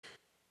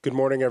Good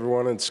morning,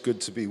 everyone. It's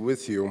good to be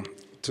with you.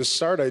 To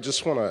start, I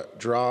just want to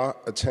draw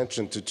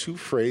attention to two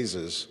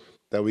phrases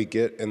that we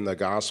get in the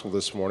gospel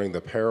this morning, the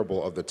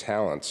parable of the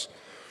talents.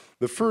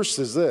 The first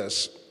is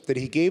this, that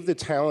he gave the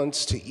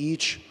talents to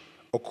each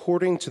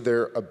according to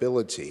their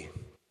ability.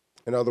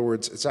 In other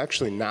words, it's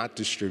actually not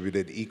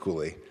distributed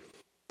equally.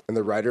 And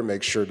the writer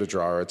makes sure to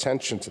draw our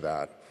attention to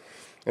that.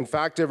 In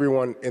fact,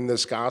 everyone, in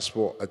this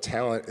gospel, a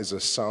talent is a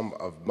sum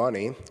of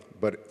money,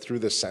 but through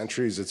the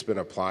centuries, it's been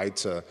applied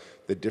to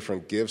the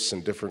different gifts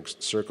and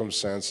different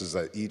circumstances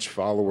that each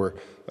follower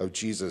of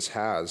Jesus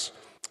has.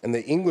 And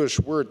the English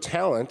word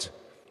talent,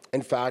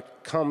 in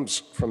fact,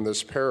 comes from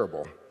this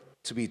parable.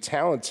 To be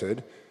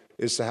talented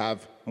is to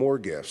have more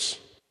gifts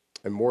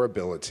and more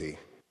ability.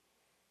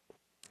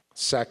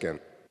 Second,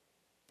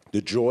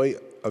 the joy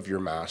of your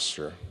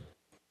master.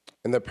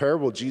 In the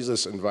parable,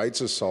 Jesus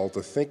invites us all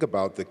to think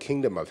about the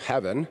kingdom of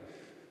heaven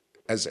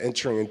as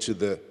entering into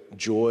the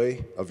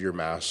joy of your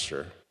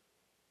master.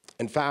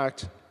 In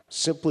fact,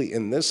 simply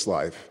in this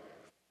life,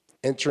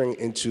 entering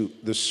into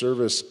the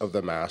service of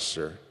the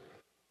master.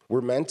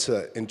 We're meant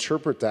to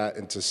interpret that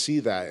and to see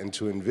that and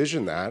to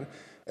envision that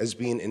as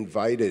being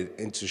invited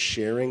into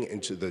sharing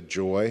into the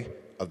joy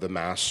of the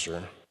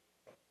master.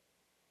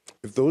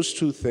 If those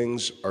two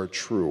things are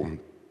true,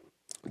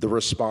 the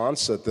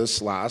response that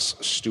this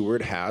last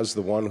steward has,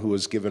 the one who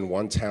was given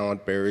one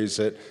talent, buries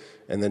it,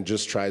 and then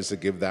just tries to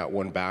give that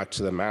one back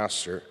to the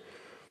master,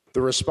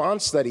 the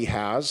response that he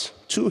has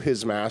to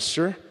his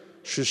master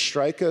should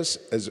strike us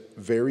as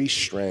very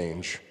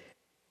strange.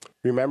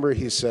 Remember,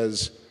 he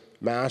says,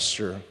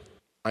 "Master,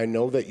 I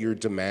know that you're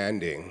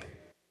demanding."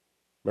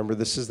 Remember,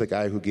 this is the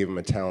guy who gave him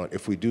a talent.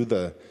 If we do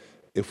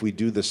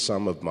the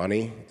sum of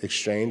money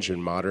exchange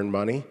in modern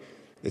money,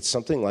 it's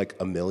something like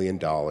 $1 million.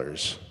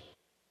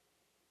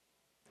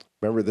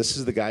 Remember, this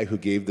is the guy who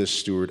gave this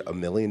steward $1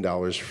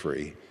 million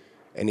free.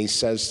 And he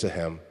says to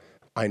him,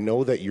 "I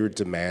know that you're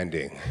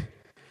demanding.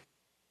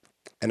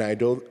 And I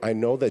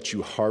know that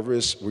you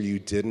harvest where you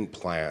didn't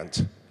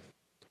plant."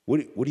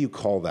 What do you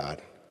call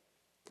that?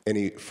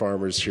 Any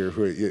farmers here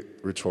who,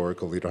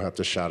 rhetorical, you don't have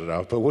to shout it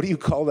out, but what do you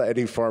call that,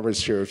 any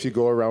farmers here, if you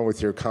go around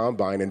with your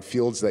combine in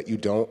fields that you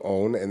don't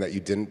own and that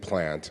you didn't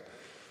plant?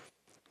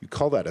 You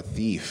call that a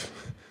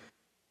thief.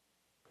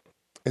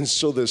 And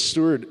so the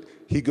steward,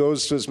 he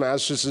goes to his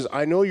master and says,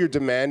 "I know you're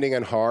demanding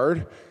and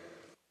hard,"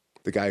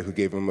 the guy who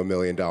gave him $1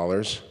 million,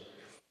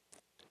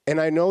 "and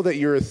I know that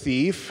you're a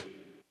thief,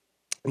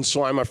 and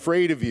so I'm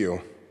afraid of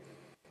you."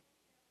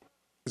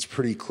 It's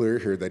pretty clear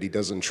here that he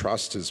doesn't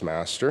trust his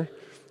master.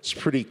 It's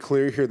pretty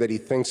clear here that he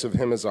thinks of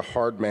him as a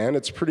hard man.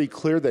 It's pretty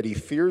clear that he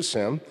fears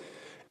him.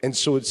 And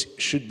so it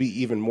should be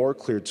even more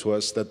clear to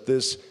us that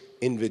this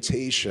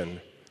invitation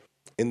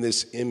in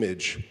this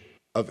image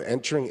of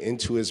entering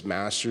into his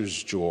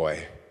master's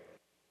joy,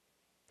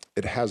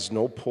 it has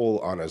no pull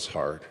on his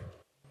heart.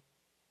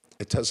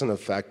 It doesn't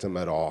affect him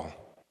at all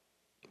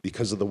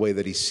because of the way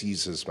that he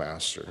sees his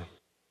master.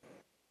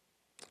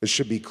 It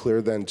should be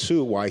clear then,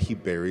 too, why he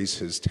buries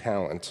his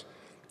talent.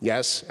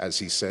 Yes, as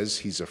he says,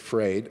 he's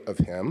afraid of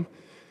him,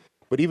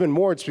 but even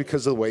more, it's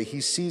because of the way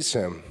he sees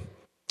him.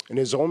 In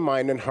his own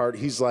mind and heart,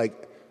 he's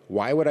like,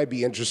 why would I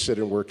be interested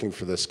in working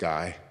for this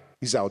guy?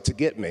 He's out to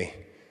get me.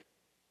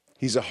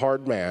 He's a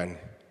hard man.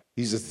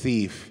 He's a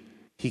thief.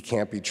 He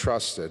can't be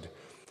trusted.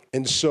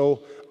 And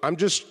so I'm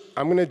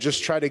going to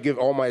just try to give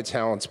all my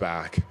talents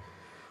back.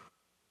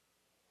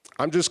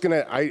 I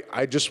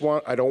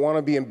don't want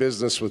to be in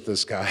business with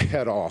this guy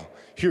at all.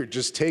 Here,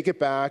 just take it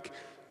back.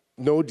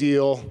 No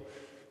deal.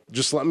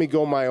 Just let me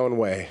go my own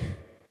way.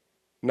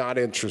 Not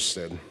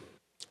interested.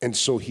 And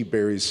so he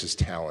buries his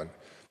talent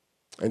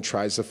and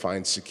tries to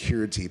find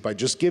security by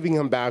just giving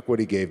him back what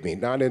he gave me.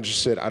 Not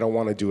interested. I don't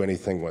want to do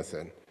anything with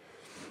it.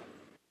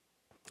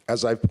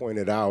 As I've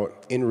pointed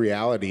out, in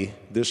reality,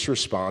 this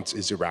response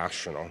is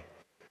irrational.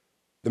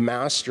 The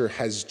master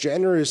has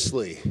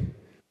generously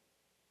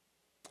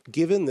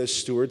given this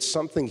steward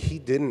something he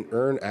didn't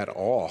earn at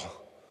all.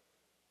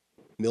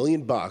 $1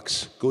 million,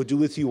 go do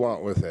what you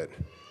want with it.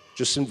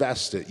 Just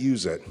invest it,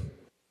 use it.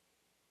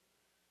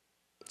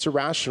 It's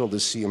irrational to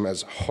see him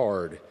as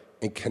hard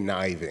and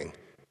conniving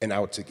and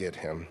out to get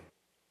him.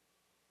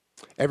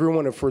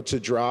 Everyone, if we're to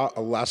draw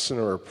a lesson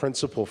or a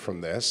principle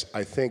from this,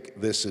 I think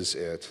this is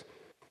it.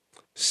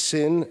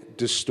 Sin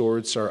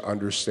distorts our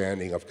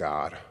understanding of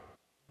God.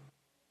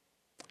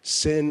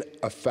 Sin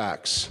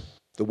affects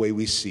the way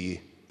we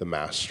see the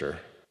master.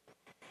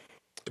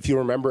 If you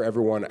remember,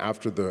 everyone,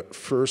 after the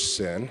first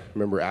sin,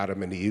 remember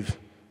Adam and Eve,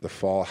 the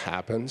fall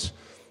happens.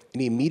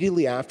 And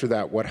immediately after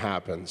that, what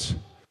happens?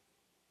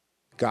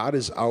 God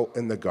is out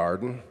in the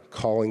garden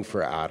calling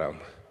for Adam.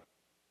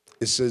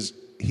 It says,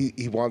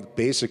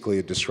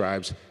 it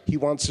describes, he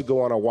wants to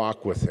go on a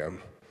walk with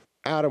him.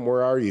 Adam,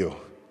 where are you?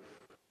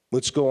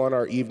 Let's go on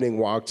our evening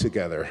walk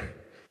together.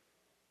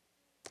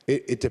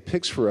 It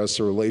depicts for us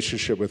a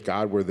relationship with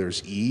God where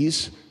there's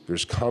ease,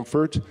 there's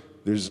comfort,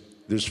 there's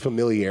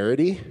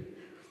familiarity.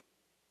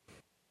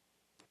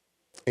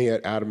 And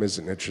yet Adam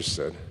isn't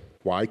interested.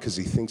 Why? Because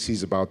he thinks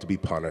he's about to be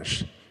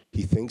punished.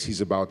 He thinks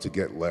he's about to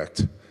get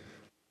licked.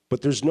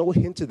 But there's no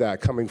hint of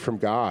that coming from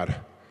God.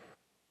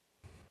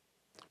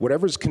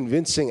 Whatever's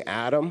convincing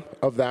Adam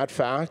of that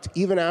fact,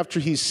 even after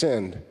he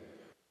sinned,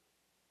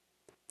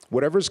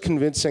 whatever's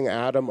convincing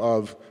Adam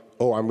of,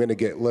 oh, I'm going to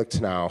get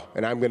licked now,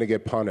 and I'm going to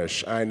get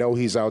punished. I know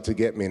he's out to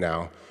get me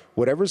now.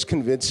 Whatever's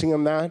convincing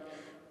him that,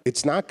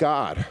 it's not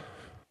God.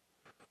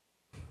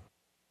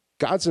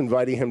 God's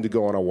inviting him to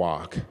go on a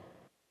walk.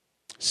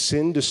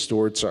 Sin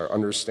distorts our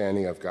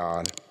understanding of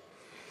God.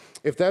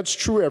 If that's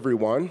true,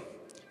 everyone,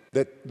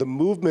 that the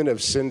movement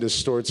of sin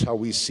distorts how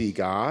we see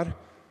God,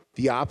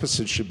 the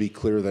opposite should be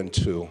clear then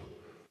too.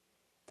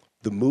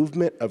 The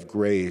movement of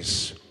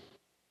grace,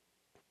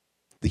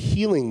 the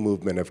healing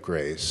movement of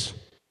grace,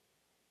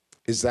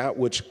 is that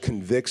which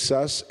convicts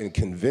us and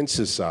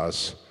convinces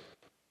us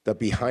that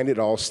behind it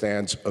all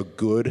stands a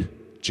good,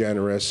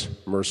 generous,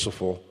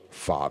 merciful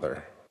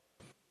Father.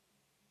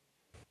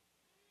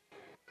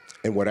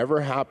 And whatever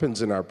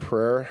happens in our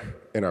prayer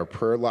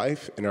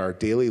life, in our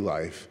daily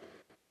life,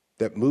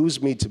 that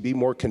moves me to be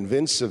more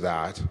convinced of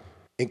that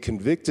and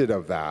convicted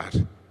of that,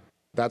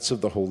 that's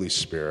of the Holy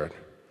Spirit.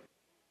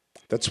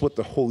 That's what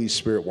the Holy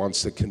Spirit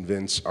wants to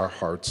convince our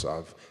hearts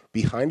of.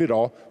 Behind it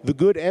all, the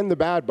good and the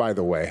bad, by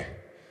the way.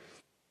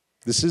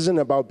 This isn't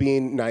about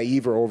being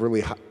naive or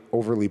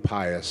overly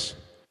pious.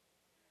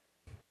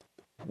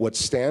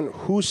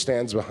 Who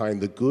stands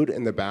behind the good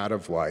and the bad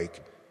of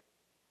life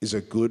is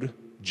a good,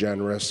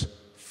 generous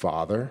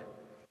Father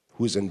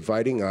who is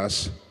inviting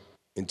us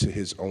into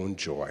his own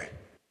joy.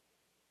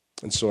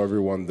 And so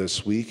everyone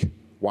this week,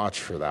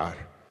 watch for that.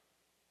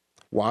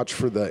 Watch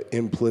for the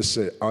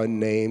implicit,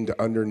 unnamed,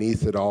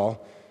 underneath it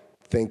all,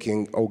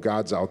 thinking, oh,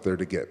 God's out there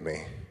to get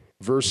me,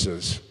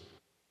 versus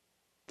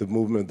the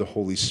movement of the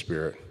Holy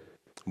Spirit,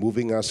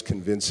 moving us,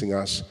 convincing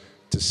us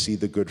to see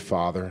the good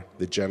Father,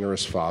 the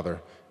generous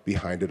Father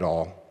behind it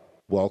all,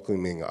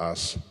 welcoming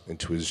us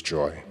into his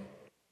joy.